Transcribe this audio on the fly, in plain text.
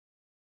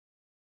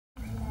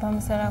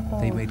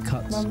They made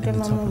cuts in the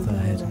top of her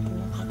head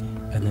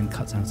and then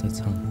cut out her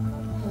tongue.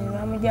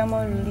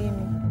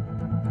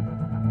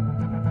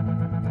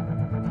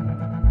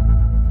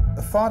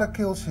 A father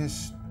kills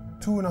his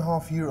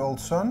 2.5-year-old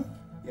son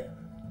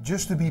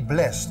just to be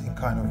blessed in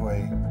kind of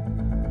way.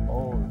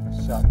 All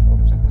sharp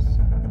objects.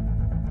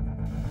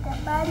 The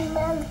bad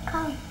man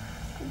come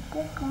to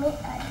take me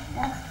and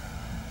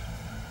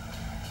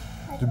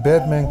The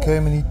bad man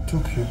came and he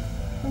took you.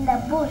 in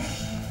the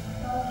bush.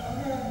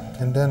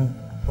 And then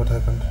what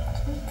happened?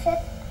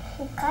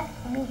 He cut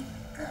me.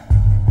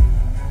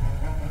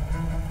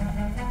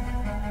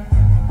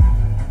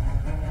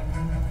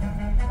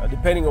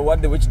 Depending on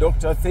what the witch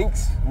doctor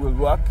thinks will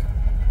work.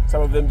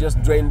 Some of them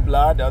just drain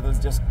blood, others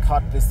just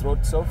cut the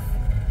throats off.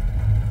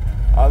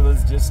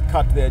 Others just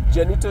cut their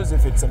genitals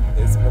if it's a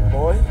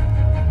boy.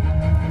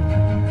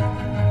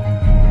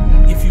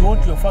 If you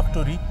want your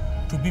factory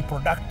to be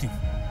productive,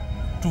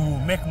 to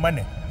make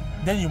money,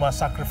 then you must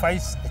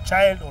sacrifice a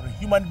child or a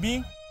human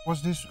being.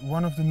 Was this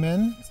one of the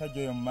men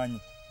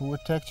who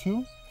attacked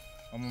you?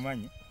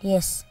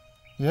 Yes.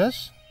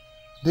 Yes?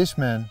 This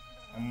man?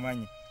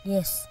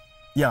 Yes.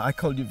 Yeah, I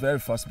called you very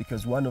fast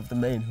because one of the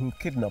men who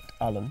kidnapped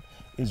Alan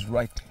is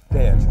right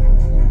there.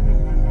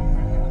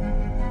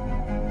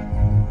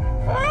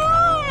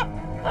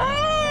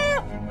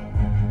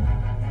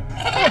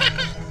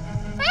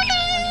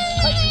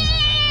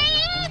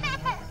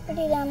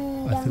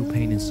 I feel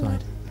pain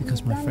inside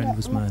because my friend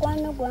was murdered.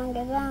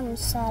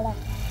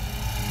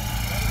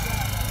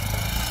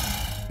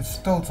 It's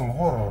total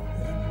horror.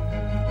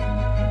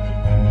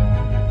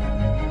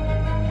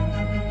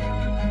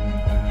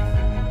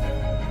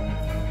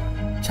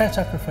 Child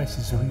sacrifice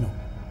is real.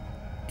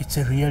 It's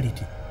a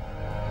reality.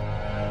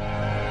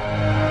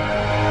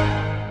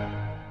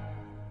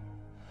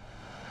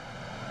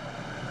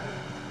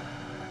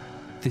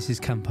 This is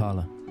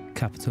Kampala,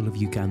 capital of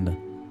Uganda,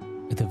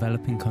 a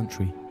developing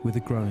country with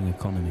a growing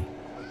economy,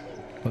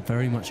 but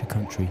very much a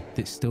country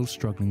that's still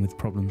struggling with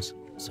problems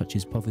such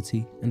as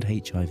poverty and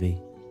HIV.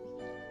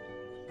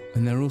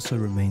 And there also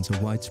remains a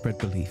widespread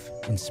belief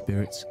in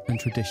spirits and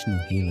traditional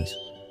healers.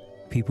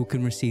 People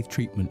can receive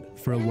treatment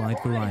for a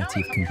wide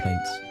variety of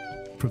complaints,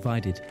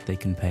 provided they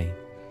can pay.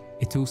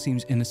 It all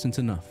seems innocent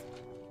enough,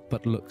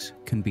 but looks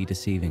can be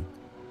deceiving.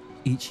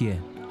 Each year,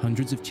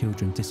 hundreds of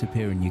children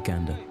disappear in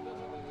Uganda,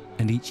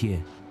 and each year,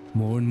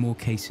 more and more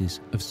cases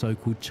of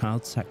so-called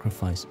child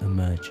sacrifice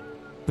emerge.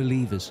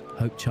 Believers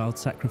hope child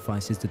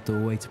sacrifice is the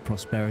doorway to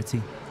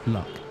prosperity,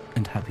 luck,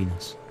 and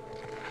happiness.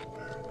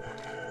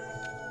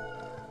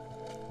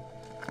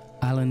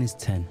 Alan is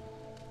 10.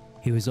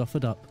 He was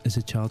offered up as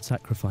a child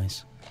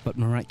sacrifice, but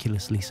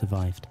miraculously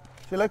survived.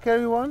 Shall I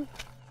carry one?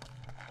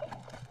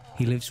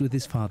 He lives with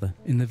his father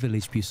in the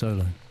village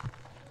Busolo.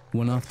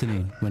 One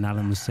afternoon, when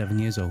Alan was 7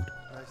 years old,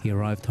 he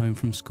arrived home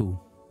from school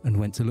and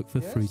went to look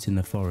for fruit in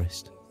the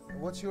forest.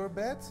 What's your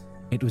bet?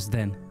 It was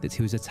then that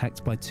he was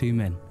attacked by 2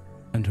 men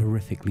and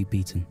horrifically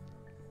beaten.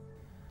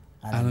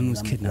 Alan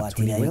was kidnapped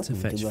when he went to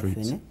fetch fruit.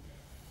 They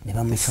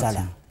cut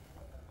him.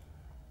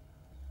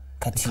 They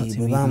cut him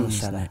even on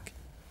his neck.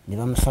 And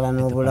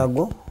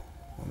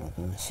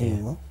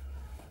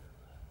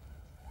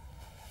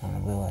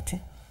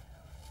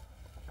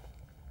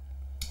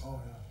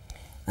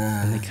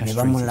they castrated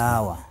him.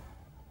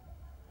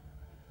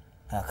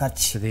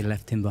 So they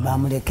left him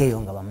behind.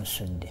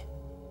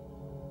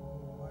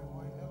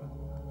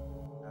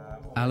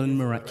 Alan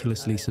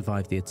miraculously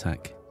survived the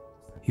attack.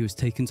 He was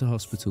taken to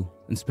hospital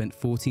and spent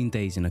 14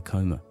 days in a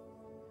coma.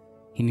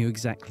 He knew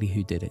exactly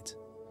who did it.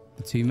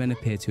 The 2 men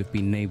appear to have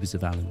been neighbours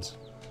of Alan's.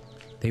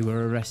 They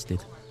were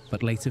arrested,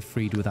 but later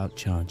freed without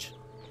charge.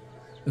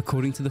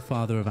 According to the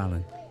father of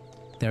Alan,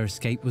 their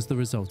escape was the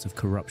result of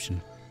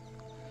corruption.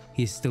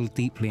 He is still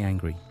deeply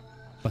angry,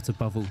 but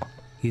above all,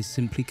 he is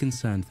simply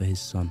concerned for his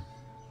son.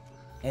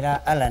 I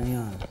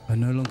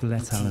no longer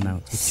let Alan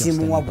out with just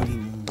anybody,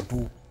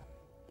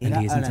 and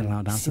he isn't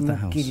allowed out of the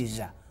house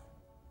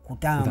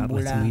without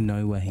letting me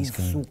know where he's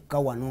going.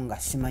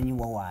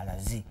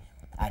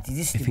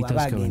 If he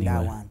does go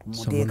anywhere,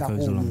 someone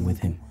goes along with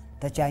him.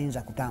 He's never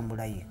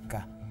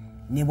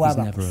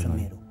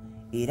alone.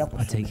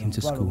 I take him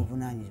to school.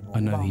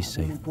 I know he's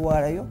safe.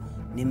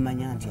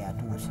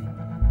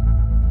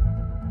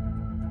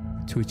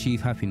 To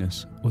achieve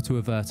happiness or to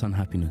avert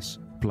unhappiness,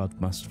 blood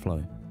must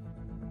flow.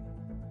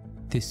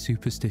 This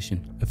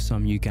superstition of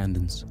some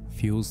Ugandans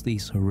fuels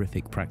these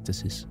horrific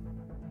practices.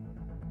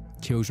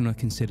 Children are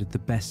considered the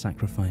best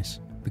sacrifice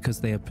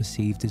because they are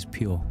perceived as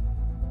pure.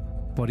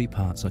 Body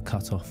parts are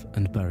cut off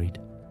and buried.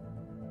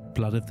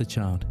 Blood of the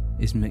child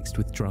is mixed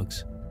with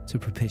drugs to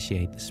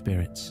propitiate the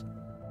spirits.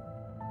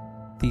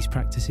 These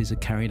practices are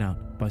carried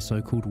out by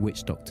so-called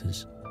witch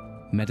doctors,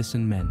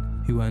 medicine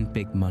men who earn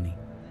big money.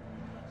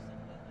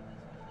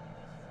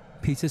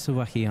 Peter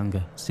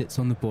Sawakiyanga sits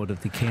on the board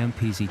of the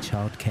Kiampizi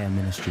Child Care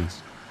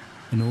Ministries,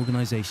 an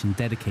organisation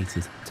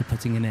dedicated to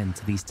putting an end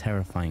to these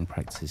terrifying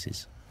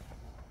practices.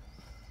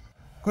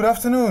 Good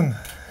afternoon.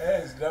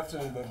 Yes, good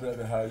afternoon, my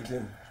brother. How are you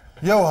doing?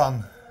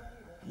 Johan.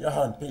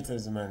 Johan, Peter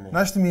is my name.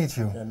 Nice to meet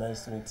you. Yeah,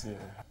 nice to meet you.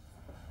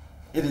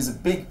 It is a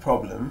big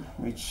problem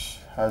which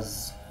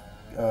has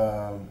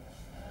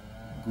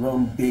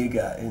grown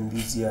bigger in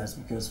these years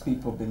because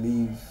people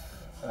believe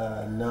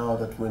now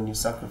that when you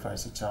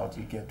sacrifice a child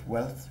you get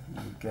wealth,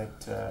 you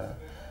get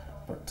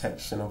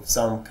protection of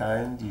some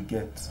kind, you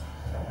get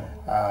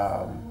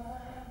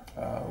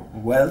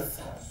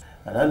wealth,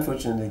 and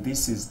unfortunately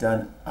this is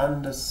done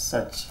under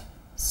such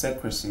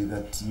secrecy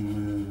that you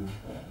will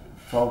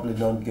probably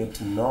don't get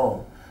to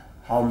know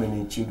how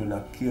many children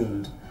are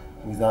killed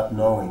without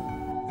knowing.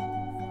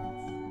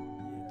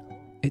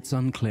 It's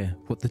unclear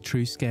what the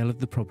true scale of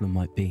the problem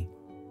might be,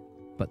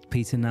 but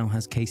Peter now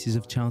has cases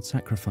of child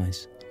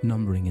sacrifice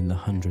numbering in the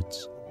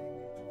hundreds.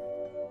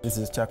 This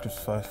is a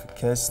sacrifice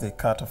case. They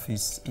cut off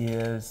his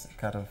ears,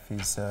 cut off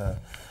his,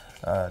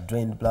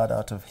 drained blood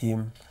out of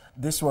him.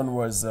 This one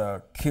was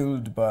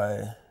killed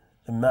by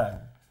a man.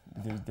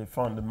 They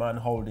found the man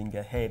holding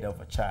the head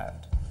of a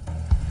child.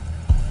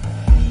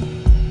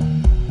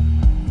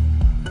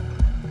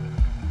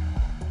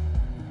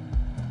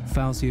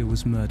 Fauzia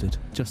was murdered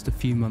just a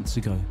few months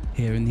ago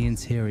here in the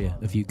interior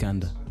of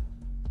Uganda.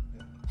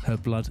 Her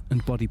blood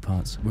and body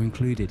parts were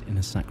included in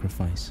a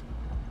sacrifice.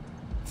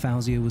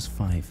 Fauzia was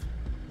 5.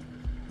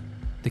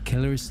 The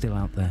killer is still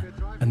out there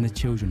and the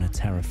children are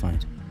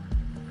terrified.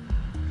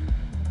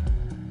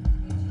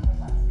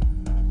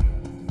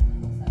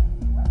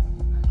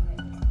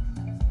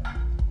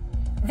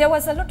 There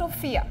was a lot of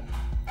fear.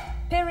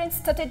 Parents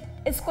started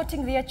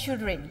escorting their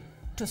children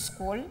to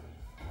school.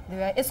 They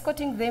were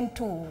escorting them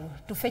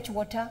to fetch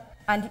water,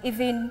 and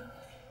even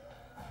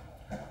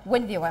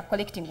when they were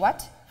collecting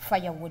what?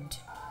 Firewood.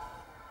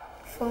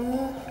 For me,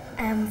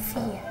 I am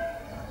fear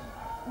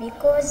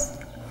because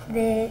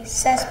the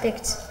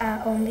suspects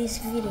are on this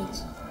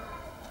village.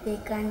 They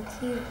can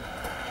kill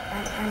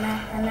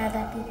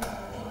another people.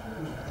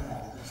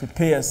 She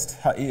pierced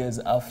her ears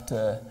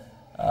after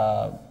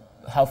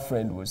her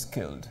friend was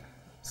killed,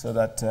 so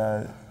that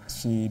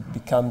she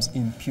becomes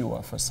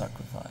impure for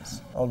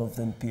sacrifice. All of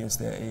them pierce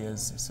their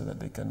ears so that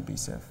they can be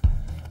safe.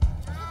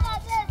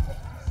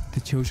 The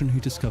children who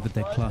discovered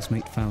their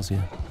classmate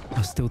Fauzia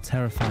are still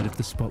terrified of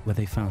the spot where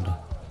they found her,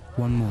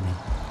 one morning,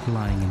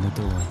 lying in the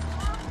doorway.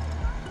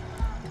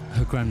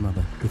 Her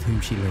grandmother, with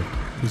whom she lived,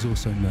 was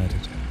also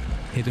murdered,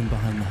 hidden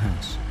behind the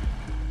house,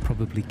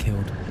 probably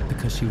killed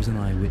because she was an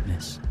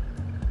eyewitness.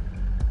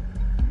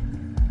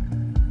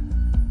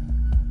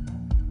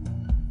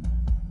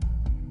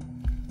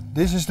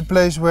 This is the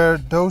place where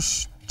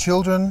those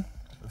children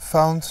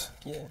found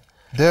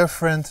their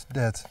friend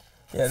dead,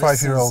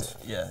 5-year-old.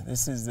 Yeah,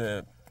 this is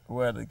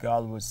where the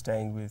girl was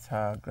staying with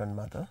her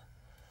grandmother.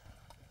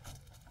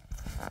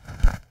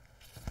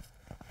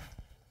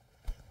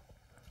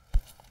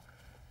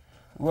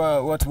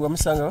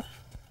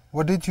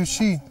 What did you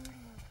see?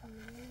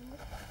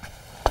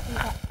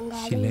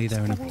 She lay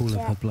there in a pool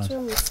of her blood.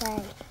 Then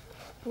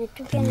we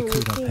called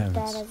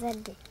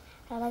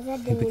our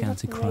parents, who began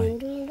to cry.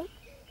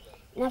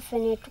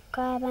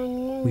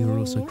 We were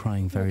also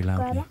crying very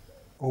loudly.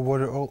 Or were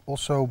there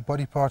also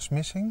body parts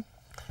missing?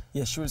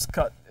 Yeah, she was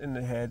cut in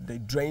the head. They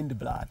drained the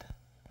blood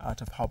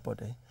out of her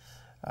body.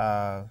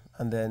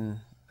 And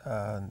then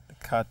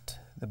cut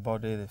the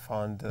body. They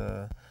found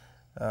the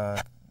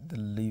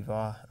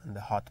liver and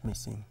the heart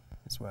missing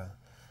as well.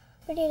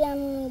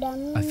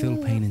 I feel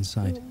pain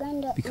inside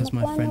because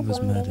my friend was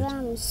murdered.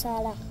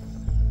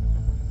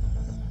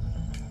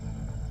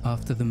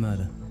 After the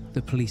murder,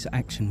 the police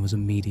action was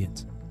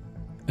immediate.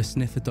 A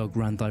sniffer dog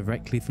ran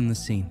directly from the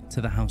scene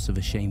to the house of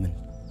a shaman.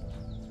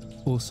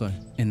 Also,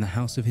 in the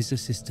house of his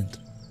assistant,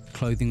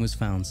 clothing was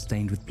found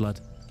stained with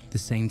blood, the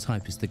same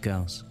type as the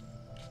girls.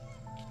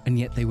 And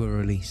yet they were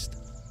released,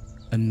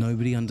 and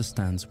nobody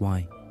understands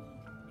why.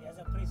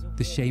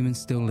 The shaman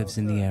still lives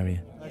in the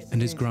area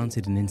and is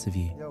granted an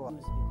interview.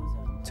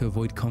 To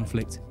avoid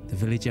conflict, the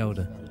village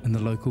elder and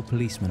the local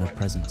policeman are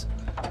present.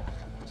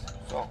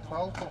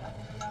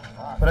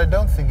 But I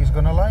don't think he's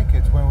gonna like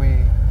it when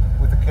we,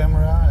 with the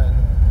camera and...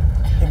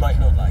 He might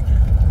not like it.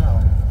 No.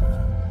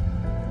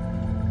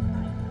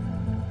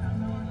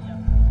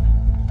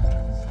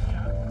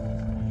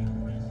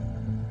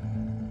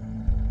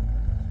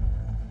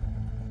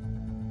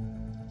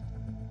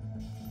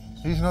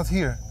 He's not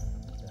here.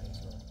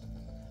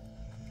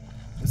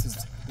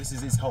 This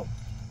is his home.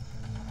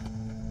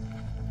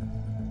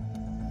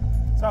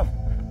 Sam.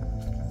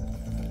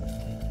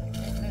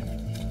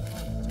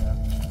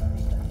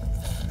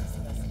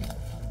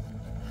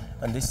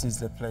 And this is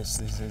the place.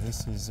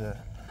 This is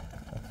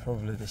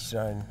probably the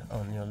shrine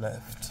on your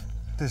left.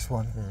 This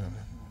one.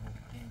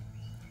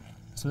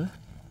 So?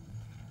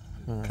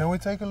 Can we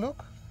take a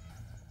look?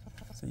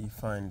 So you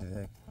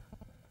find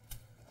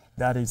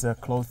that is a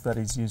cloth that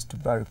is used to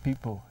bury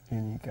people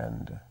in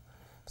Uganda.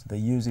 So they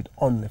use it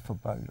only for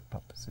burial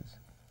purposes.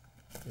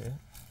 Yeah.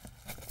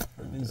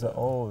 And these are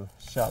all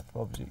sharp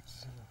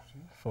objects.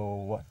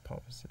 For what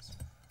purposes?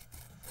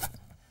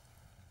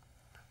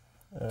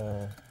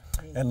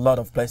 A lot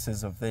of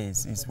places of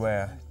these is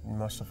where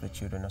most of the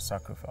children are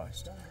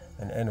sacrificed.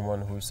 And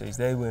anyone who says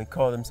they will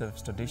call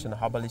themselves traditional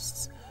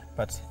herbalists,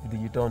 but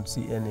you don't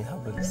see any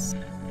herbalists.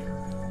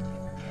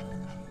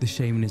 The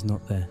shaman is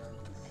not there.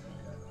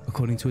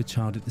 According to a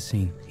child at the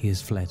scene, he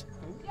has fled.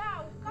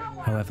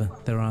 However,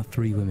 there are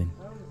 3 women.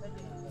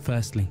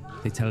 Firstly,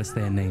 they tell us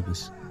they are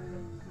neighbours.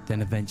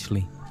 Then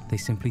eventually, they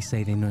simply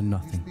say they know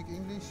nothing. Speak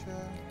English?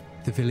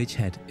 The village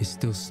head is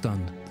still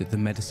stunned that the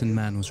medicine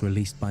man was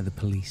released by the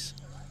police.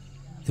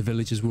 The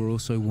villagers were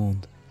also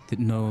warned that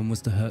no one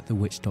was to hurt the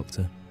witch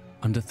doctor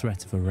under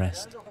threat of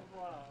arrest.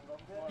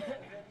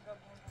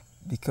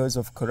 Because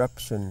of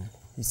corruption,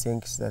 he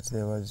thinks that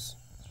there was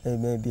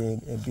maybe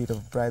a bit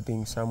of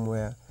bribing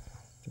somewhere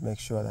to make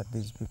sure that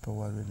these people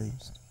were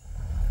released.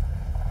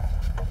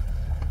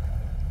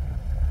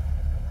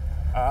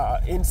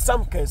 In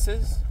some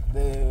cases,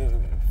 the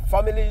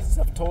families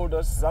have told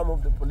us some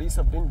of the police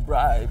have been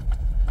bribed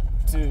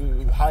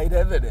to hide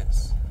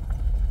evidence.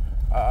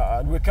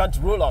 And we can't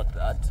rule out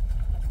that.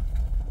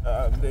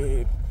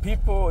 The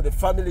people, the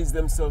families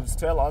themselves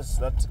tell us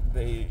that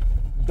they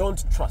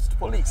don't trust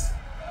police.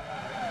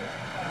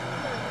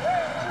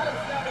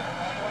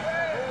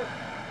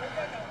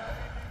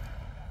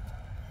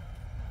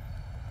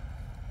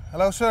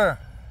 Hello, sir.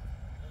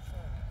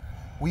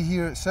 We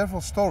hear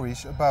several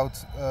stories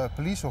about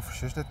police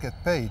officers that get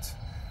paid,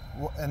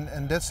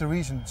 and that's the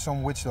reason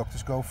some witch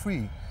doctors go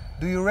free.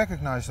 Do you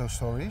recognize those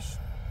stories?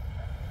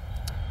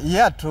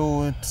 Yeah,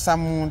 to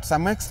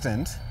some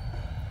extent,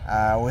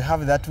 we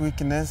have that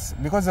weakness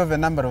because of a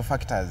number of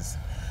factors.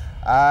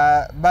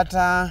 But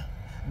the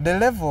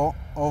level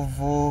of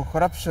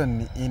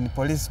corruption in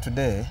police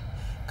today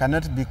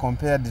cannot be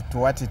compared to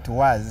what it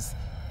was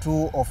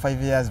 2 or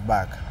 5 years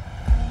back.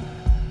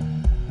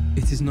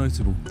 It is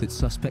notable that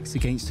suspects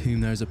against whom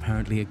there is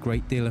apparently a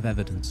great deal of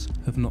evidence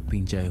have not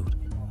been jailed.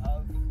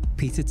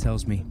 Peter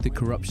tells me that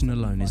corruption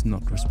alone is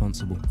not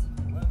responsible.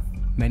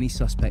 Many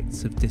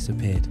suspects have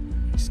disappeared,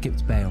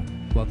 skipped bail,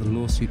 while the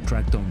lawsuit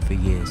dragged on for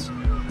years.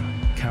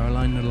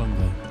 Caroline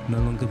Nalongo no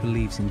longer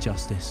believes in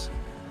justice.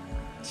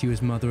 She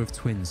was mother of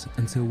twins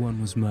until one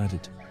was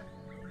murdered.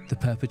 The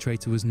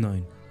perpetrator was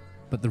known,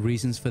 but the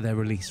reasons for their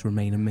release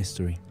remain a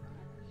mystery.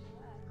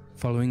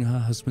 Following her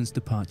husband's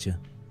departure,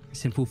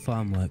 simple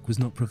farm work was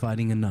not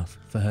providing enough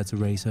for her to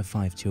raise her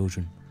 5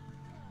 children.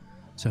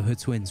 So her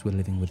twins were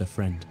living with a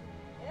friend.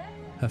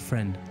 Her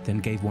friend then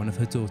gave one of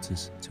her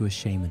daughters to a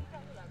shaman.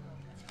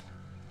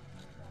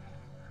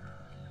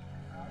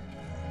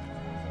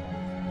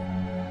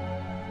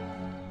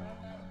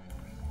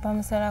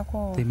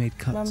 They made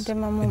cuts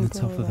in the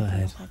top of her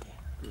head,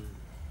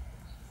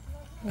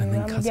 and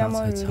then cut out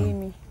her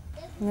tongue,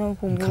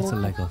 and cut a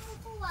leg off,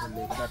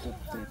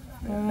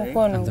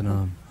 and an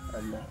arm.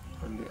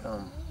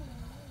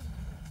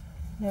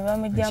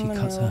 And she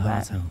cuts her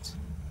heart out.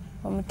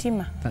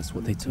 That's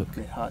what they took.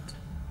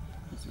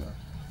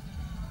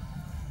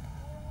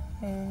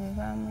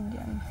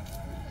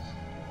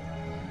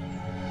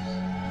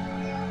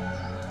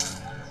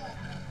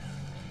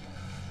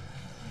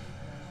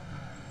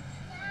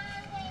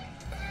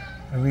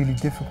 A really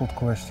difficult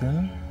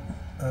question.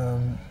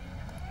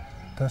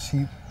 Does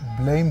she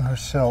blame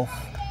herself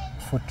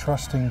for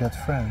trusting that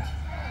friend?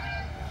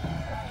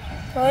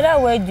 I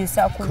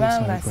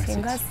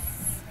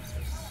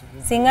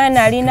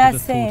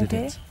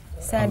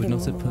would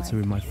not have put her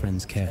in my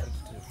friend's care.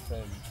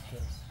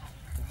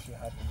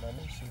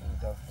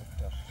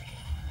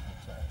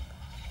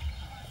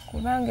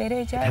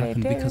 It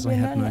happened because I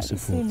had no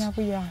support. I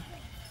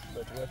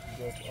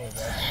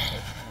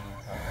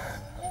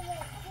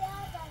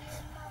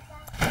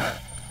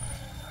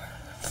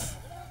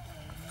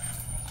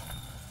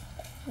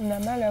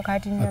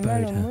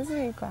buried her,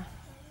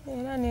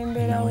 and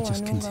now I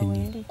just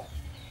continue.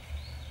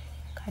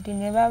 The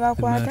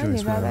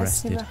murderers were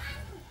arrested.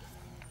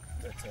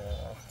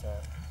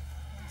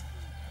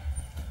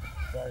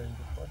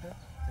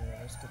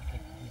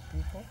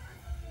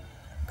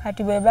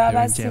 They were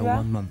in jail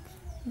 1 month,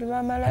 and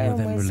were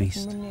then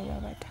released.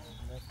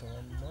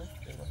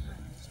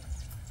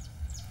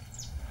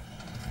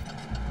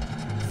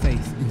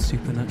 Faith in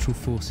supernatural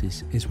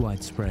forces is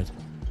widespread.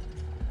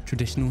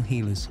 Traditional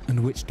healers and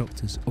witch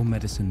doctors or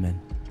medicine men,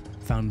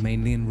 found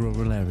mainly in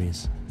rural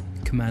areas,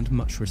 command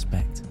much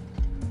respect.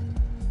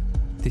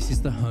 This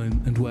is the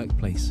home and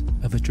workplace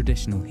of a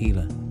traditional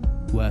healer,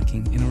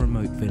 working in a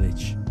remote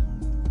village.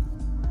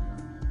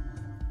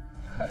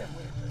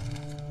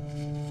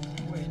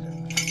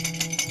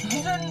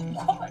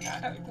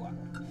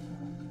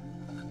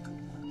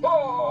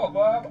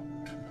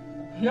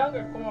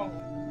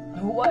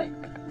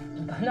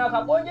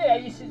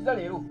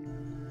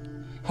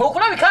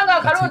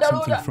 I took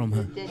something from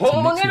her to mix with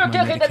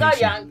my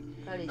medication.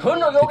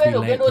 Quickly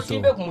lay at the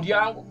door.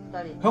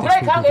 This will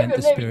prevent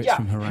the spirits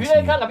from harassing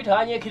you.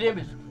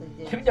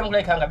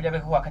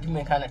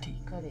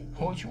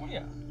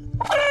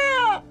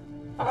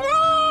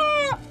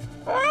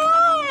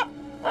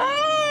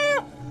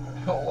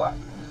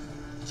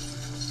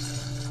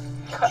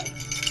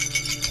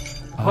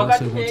 I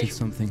also wanted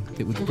something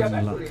that would bring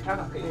luck.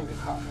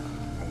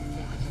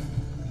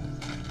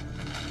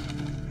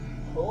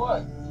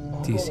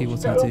 Do you see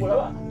what I do?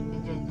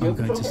 I'm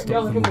going to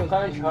stop them all.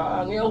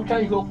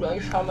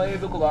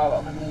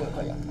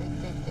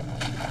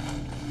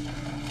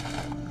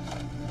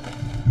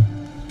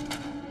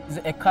 is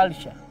a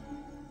culture.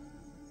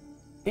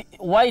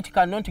 Why it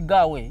cannot go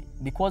away?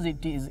 Because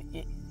it is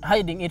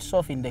hiding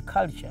itself in the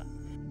culture.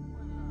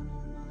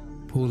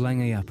 Paul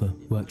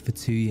Langayapa worked for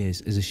 2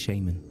 years as a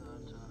shaman.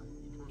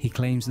 He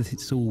claims that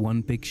it's all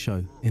one big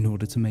show in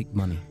order to make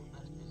money.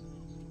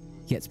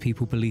 Yet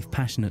people believe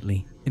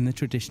passionately in the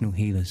traditional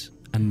healers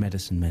and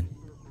medicine men.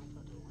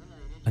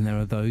 And there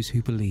are those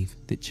who believe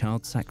that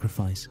child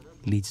sacrifice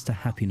leads to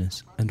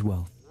happiness and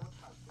wealth.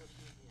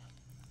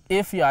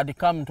 If you had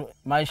come to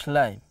my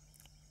shrine,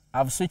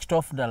 I've switched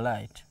off the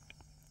light.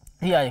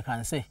 Here you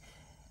can say,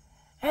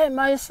 hey,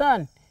 my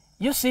son,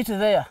 you sit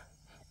there.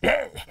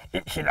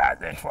 He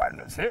doesn't want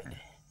to sit.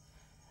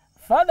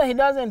 Father, he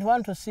doesn't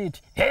want to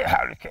sit. Hey,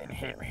 how can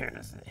him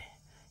here?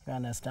 You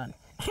understand?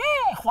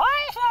 Hey, why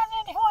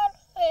doesn't he want to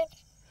sit?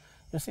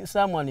 You see,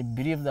 someone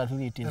believes that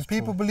it is And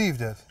people true. believe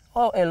that?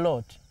 Oh, a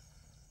lot.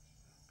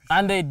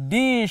 And they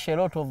dish a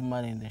lot of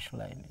money in the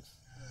shrines.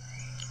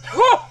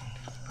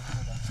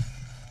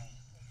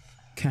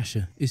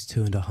 Kasha is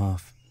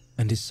 2.5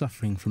 and is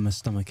suffering from a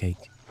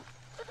stomachache.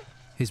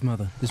 His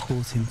mother has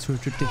brought him to a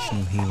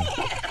traditional healer.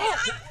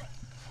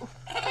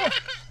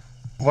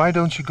 Why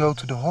don't you go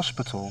to the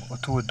hospital or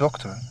to a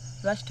doctor?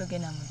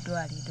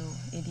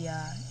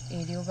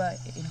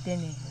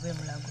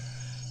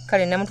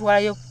 Kale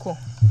namutwalayokko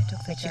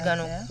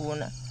ekigano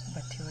okuwona.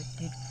 But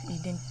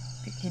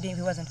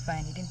he wasn't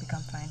fine. He didn't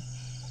become fine.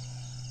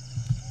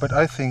 But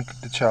I think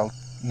the child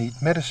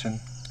needs medicine.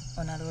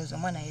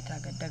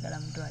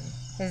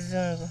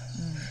 Ezungu.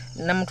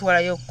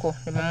 Namutwalayokko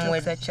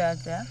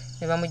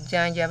ne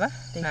bamujjanjaba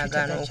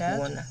n'agaana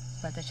okuwona.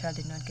 But the child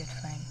did not get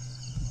fine.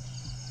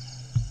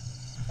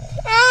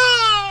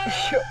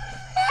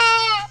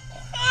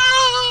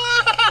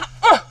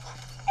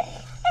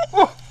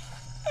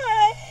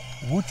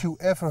 Would you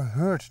ever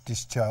hurt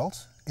this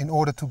child in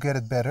order to get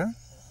it better?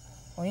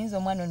 Oyinza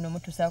omwana ono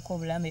mutusaako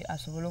obulabe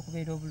asobole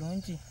okubeera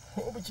obulungi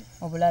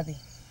obulabe.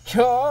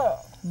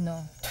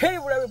 No.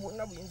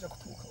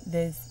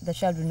 The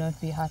child will not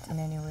be hurt in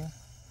any way.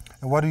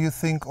 And what do you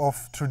think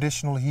of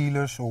traditional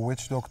healers or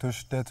witch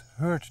doctors that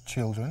hurt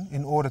children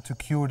in order to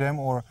cure them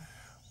or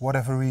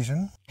whatever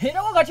reason? We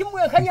fight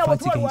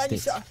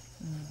against it.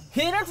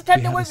 We have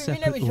a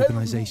separate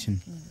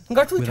organisation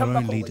with our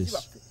own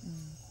leaders.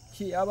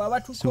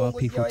 So our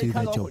people do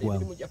their job well.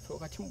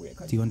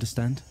 Do you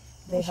understand?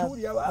 They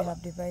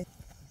have divided.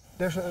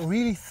 There's a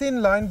really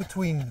thin line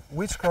between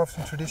witchcraft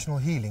and traditional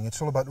healing.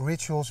 It's all about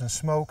rituals and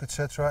smoke,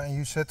 etc. And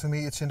you said to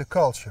me it's in the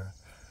culture.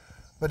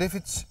 But if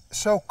it's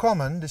so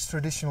common, this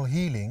traditional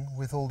healing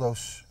with all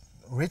those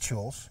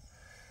rituals,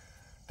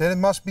 then it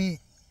must be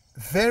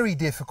very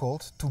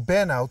difficult to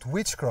ban out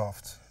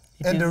witchcraft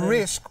and the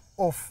risk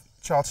of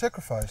child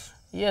sacrifice.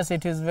 Yes,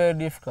 it is very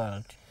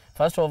difficult.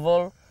 First of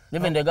all,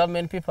 even the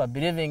government people are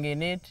believing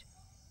in it.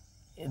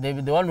 They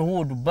be the one who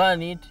would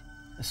ban it,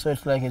 so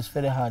it's like it's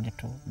very hard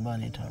to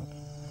ban it out.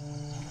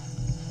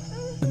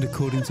 And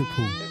according to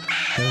Paul,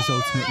 there is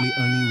ultimately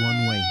only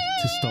one way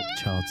to stop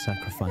child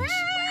sacrifice.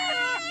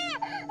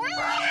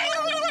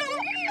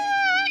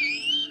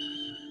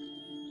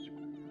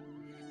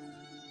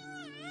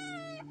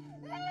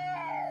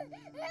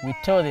 We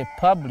tell the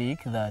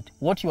public that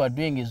what you are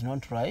doing is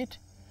not right,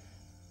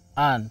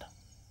 and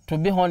to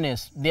be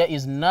honest, there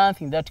is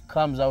nothing that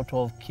comes out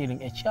of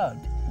killing a child.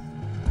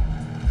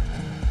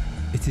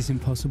 It is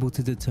impossible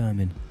to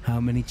determine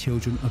how many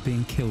children are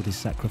being killed as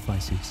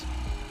sacrifices,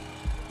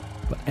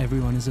 but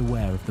everyone is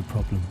aware of the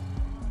problem.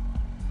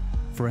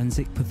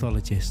 Forensic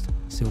pathologist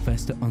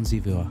Sylvester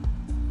Onziviwa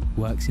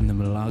works in the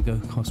Malago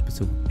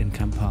Hospital in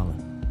Kampala.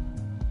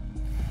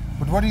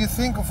 But what do you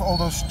think of all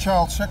those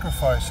child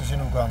sacrifices in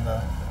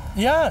Uganda?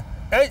 Yeah,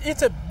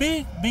 it's a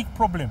big, big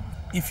problem.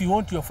 If you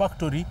want your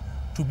factory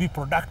to be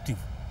productive,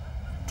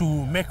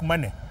 to make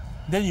money,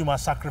 then you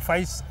must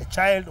sacrifice a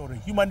child or a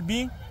human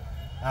being,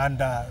 and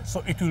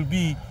so it will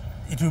be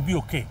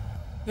okay.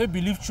 They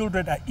believe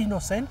children are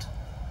innocent,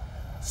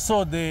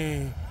 so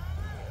the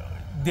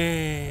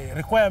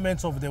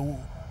requirements of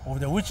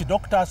the witch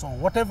doctors or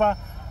whatever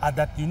are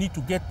that you need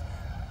to get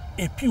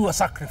a pure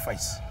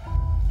sacrifice.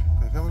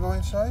 Okay, can we go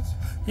inside?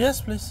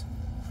 Yes, please.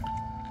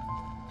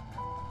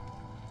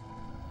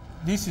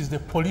 This is the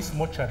police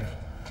mortuary.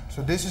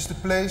 So this is the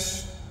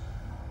place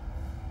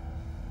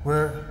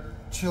where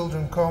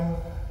children come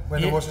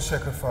when there was a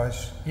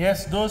sacrifice?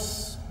 Yes,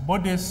 those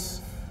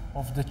bodies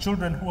of the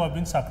children who have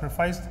been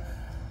sacrificed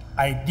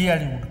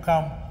ideally would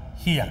come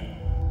here.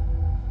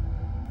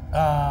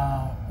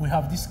 We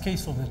have this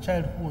case of the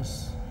child who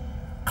was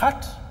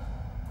cut,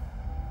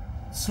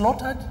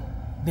 slaughtered.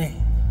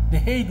 The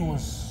head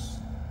was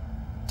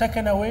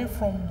taken away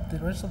from the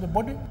rest of the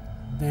body.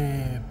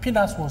 The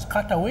penis was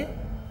cut away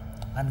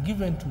and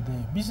given to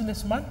the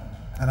businessman.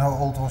 And how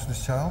old was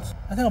this child?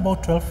 I think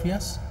about 12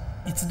 years.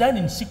 It's done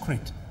in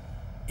secret.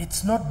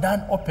 It's not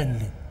done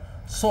openly.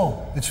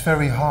 So it's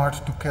very hard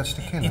to catch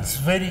the killers. It's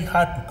very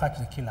hard to catch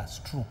the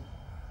killers, true.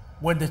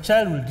 When the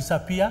child will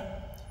disappear,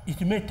 it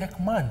may take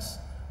months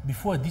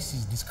before this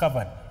is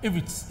discovered,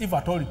 if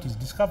at all it is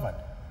discovered.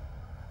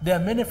 There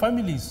are many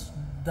families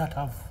that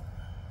have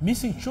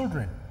missing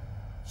children.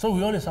 So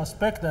we only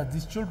suspect that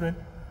these children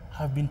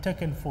have been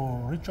taken for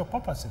ritual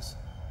purposes.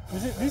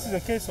 This is a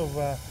case of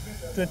a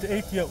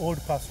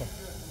 28-year-old person.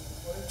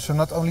 So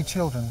not only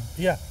children?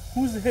 Yeah,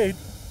 whose head,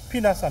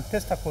 penis and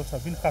testicles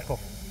have been cut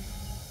off.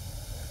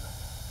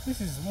 This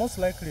is most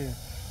likely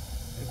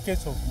a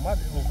case of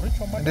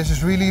ritual murder. And this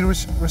is really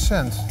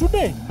recent?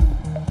 Today.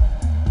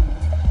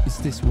 It's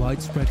this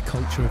widespread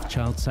culture of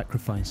child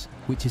sacrifice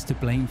which is to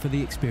blame for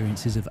the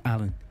experiences of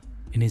Alan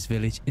in his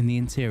village in the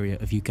interior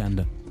of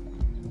Uganda.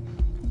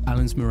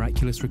 Alan's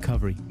miraculous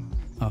recovery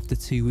after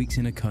 2 weeks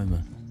in a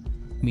coma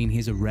mean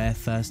he's a rare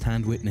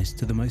first-hand witness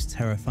to the most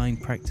terrifying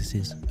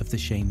practices of the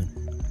shaman.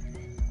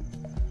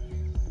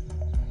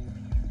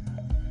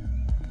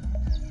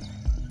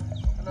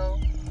 Hello.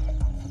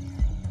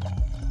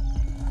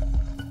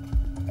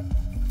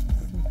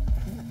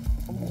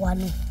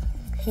 One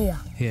here.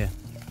 Here.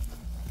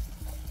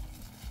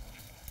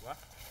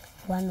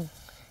 One.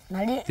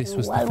 This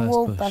was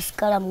the first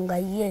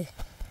bush.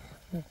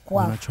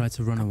 When I tried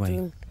to run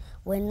away,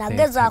 they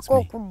attacked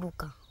me.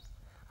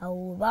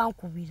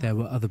 There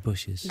were other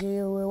bushes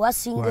where I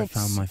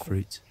found my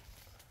fruit.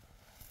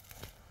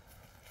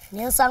 In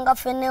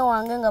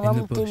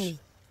the bush,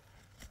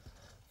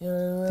 they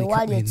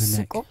cut me in the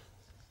neck.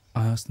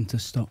 I asked them to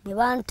stop. They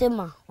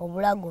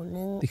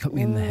cut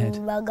me in the head.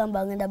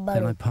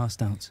 Then I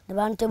passed out and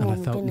I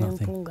felt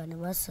nothing.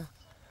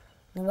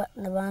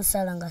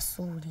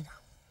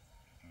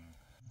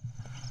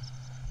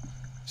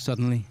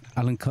 Suddenly,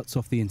 Alan cuts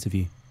off the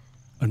interview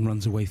and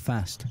runs away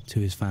fast to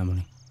his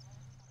family.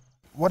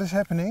 What is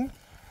happening?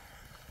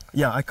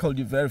 Yeah, I called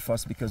you very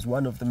fast because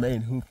one of the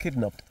men who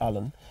kidnapped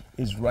Alan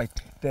is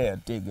right there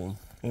digging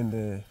in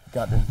the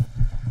garden.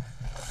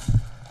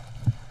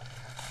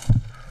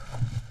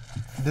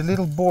 The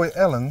little boy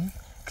Alan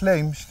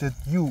claims that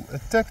you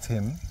attacked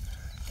him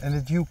and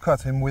that you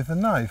cut him with a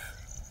knife.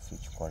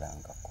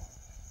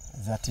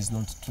 That is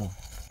not true.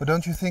 But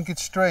don't you think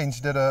it's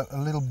strange that a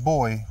little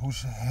boy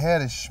whose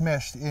head is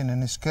smashed in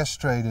and is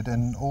castrated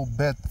and all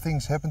bad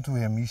things happen to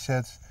him, he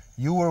said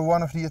you were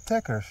one of the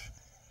attackers,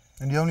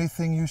 and the only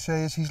thing you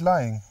say is he's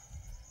lying?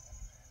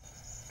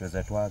 We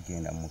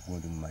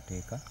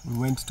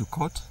went to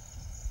court.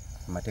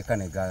 And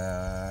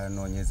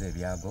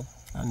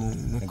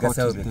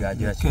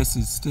the case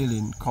is still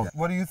in court.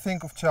 What do you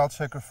think of child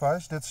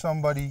sacrifice? That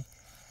somebody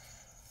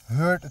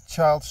hurt a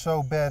child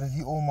so bad that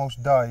he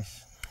almost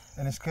dies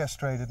and is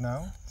castrated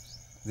now?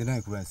 I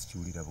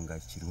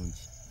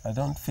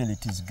don't feel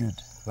it is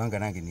good.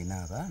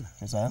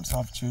 Because I also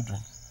have children.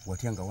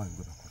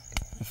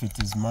 If it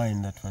is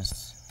mine that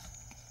was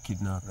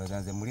kidnapped, do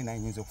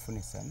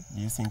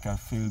you think I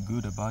feel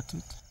good about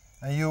it?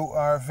 And you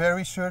are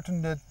very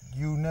certain that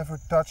you never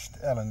touched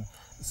Alan?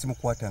 I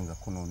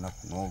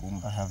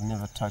have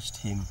never touched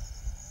him.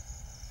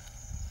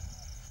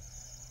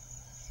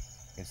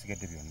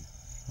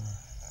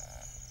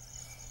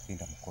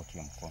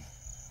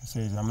 He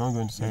says, I'm not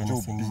going to say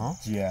anything more.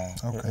 Yeah.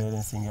 Okay.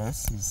 Anything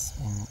else is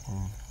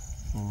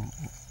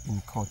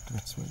in court.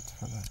 Let's wait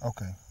for that.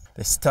 Okay.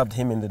 They stabbed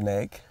him in the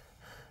neck,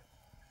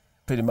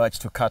 pretty much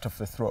to cut off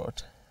the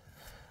throat,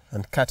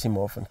 and cut him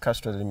off and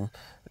castrated him.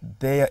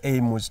 Their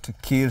aim was to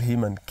kill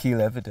him and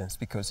kill evidence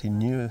because he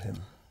knew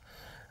him.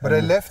 But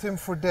they left him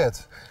for dead?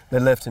 They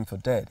left him for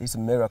dead. It's a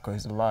miracle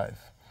he's alive.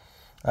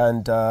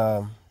 And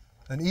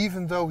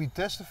even though he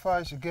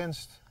testifies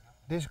against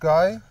this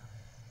guy,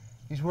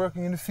 he's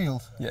working in the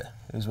field? Yeah,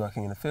 he's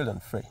working in the field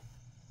and free.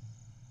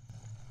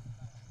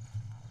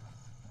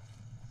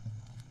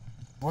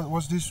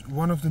 Was this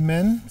one of the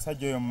men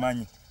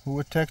who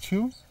attacked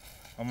you?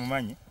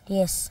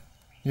 Yes.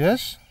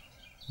 Yes?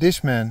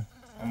 This man?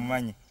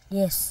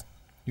 Yes.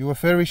 You are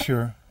very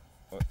sure?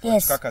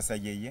 Yes.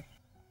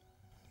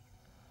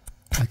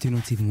 I do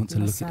not even want to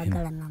look at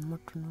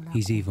him.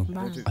 He's evil.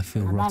 I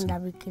feel rotten.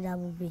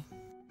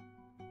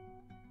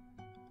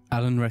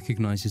 Alan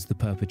recognises the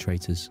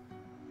perpetrators,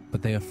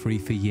 but they are free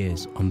for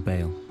years on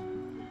bail.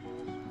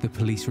 The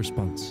police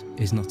response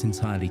is not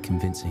entirely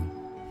convincing.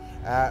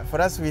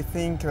 For us, we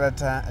think that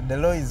the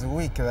law is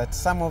weak, that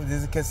some of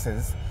these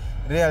cases,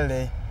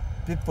 really,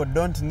 people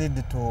don't need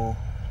to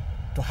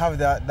have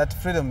that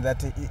freedom,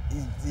 that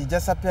he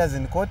just appears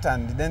in court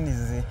and then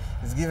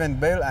is given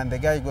bail and the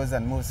guy goes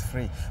and moves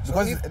free.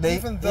 Because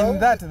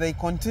they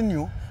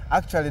continue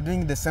actually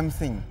doing the same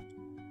thing.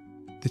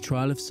 The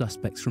trial of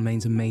suspects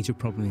remains a major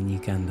problem in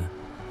Uganda.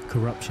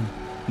 Corruption,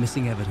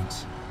 missing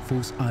evidence,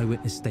 false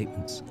eyewitness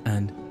statements,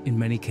 and, in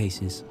many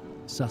cases,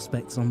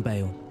 suspects on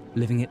bail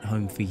living at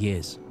home for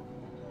years.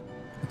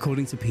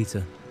 According to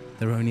Peter,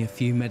 there are only a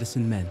few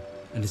medicine men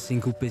and a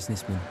single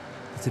businessman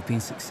that have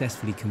been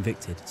successfully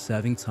convicted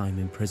serving time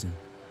in prison.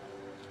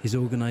 His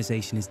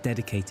organisation is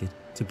dedicated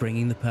to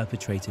bringing the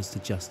perpetrators to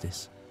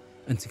justice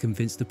and to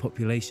convince the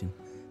population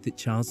that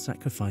child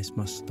sacrifice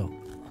must stop.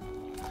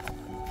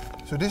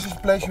 So this is the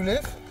place you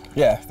live?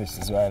 Yeah, this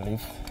is where I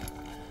live.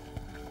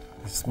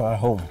 This is my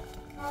home.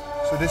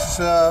 So this is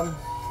a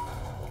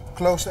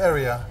closed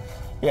area?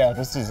 Yeah,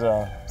 this is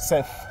a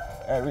safe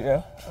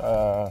area.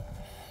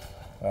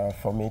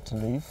 for me to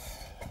leave,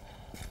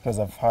 because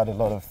I've had a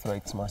lot of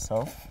threats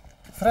myself.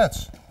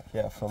 Threats?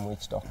 Yeah, from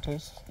witch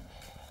doctors.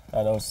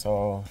 And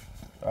also,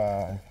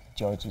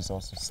 George is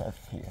also safe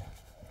here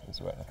as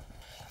well.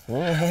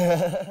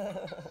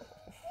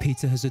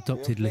 Peter has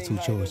adopted little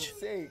George.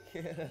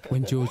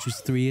 When George was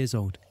 3 years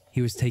old,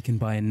 he was taken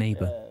by a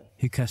neighbour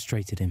who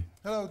castrated him.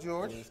 Hello,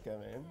 George.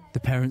 The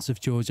parents of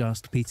George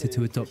asked Peter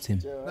to adopt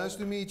him, Nice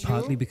to meet you.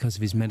 partly because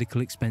of his medical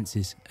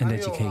expenses and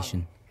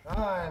education,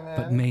 Hi, man.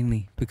 but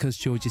mainly because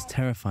George is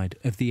terrified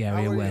of the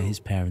area where his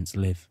parents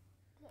live.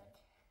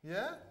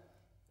 Yeah?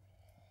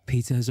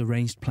 Peter has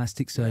arranged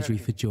plastic surgery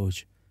for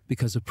George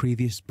because a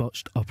previous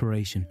botched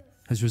operation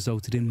has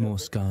resulted in more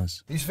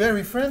scars. He's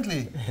very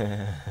friendly.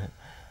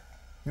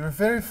 You're a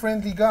very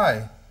friendly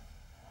guy.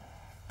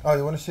 Oh,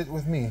 you want to sit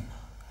with me?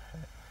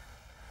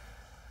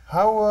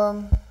 How,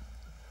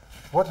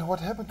 what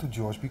happened to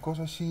George? Because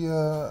I see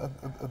a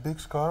big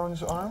scar on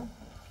his arm.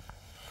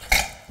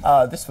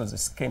 This was a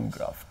skin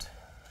graft,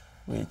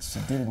 which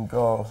didn't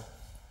go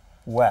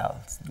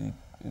well.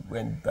 It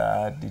went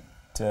bad.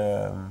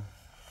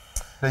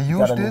 They used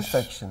got an this?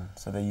 infection,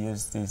 so they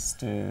used this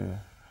to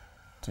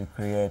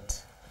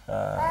create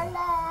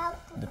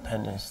the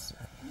penis.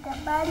 The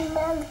bad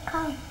man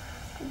come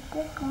to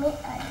take me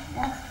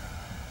and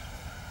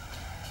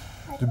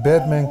The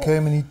bad man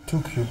came and he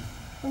took you.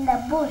 in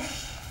the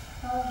bush.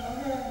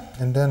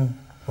 And then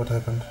what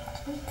happened?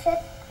 He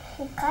said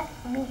he cut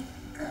me.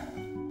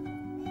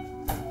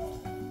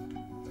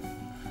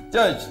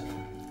 George,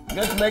 we're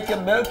going to make a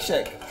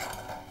milkshake.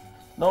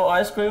 No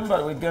ice cream,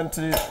 but we're going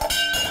to...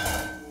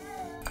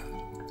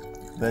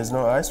 There's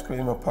no ice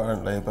cream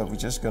apparently, but we're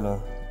just going to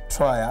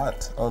try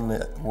out on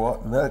the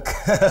milk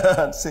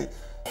and see.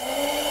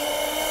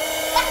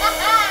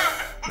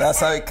 That's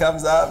how it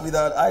comes out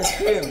without ice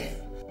cream.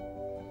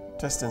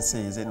 Test and see,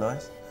 is it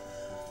nice?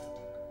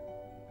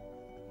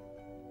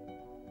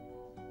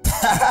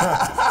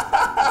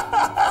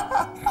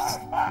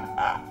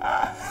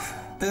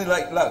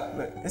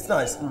 Look, it's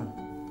nice.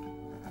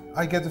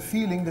 I get the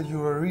feeling that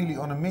you are really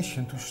on a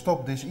mission to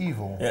stop this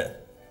evil. Yeah,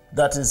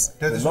 that is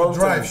what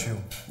drives you.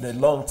 The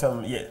long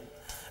term, yeah.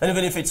 And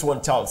even if it's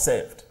one child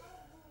saved,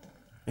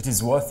 it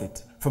is worth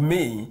it. For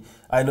me,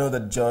 I know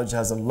that George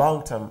has a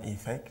long term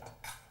effect,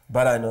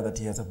 but I know that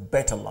he has a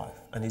better life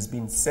and he's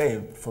been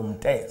saved from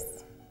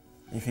death.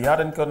 If he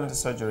hadn't gone into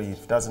surgery,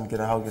 if he doesn't get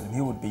a hug with him,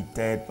 he would be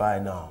dead by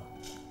now.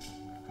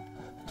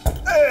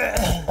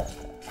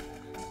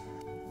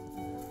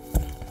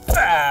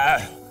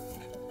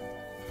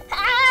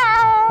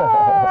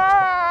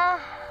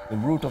 The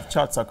root of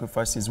child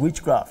sacrifice is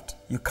witchcraft.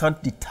 You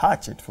can't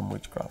detach it from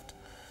witchcraft.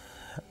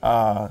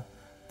 The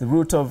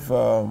root of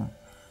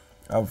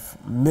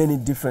many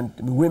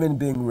different women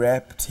being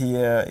raped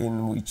here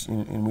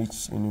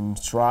in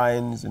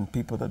shrines and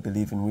people that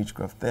believe in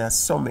witchcraft. There are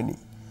so many,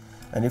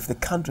 and if the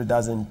country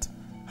doesn't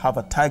have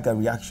a tiger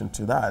reaction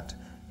to that,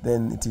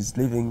 then it is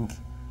leaving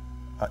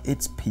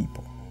its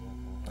people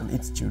and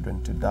its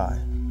children to die.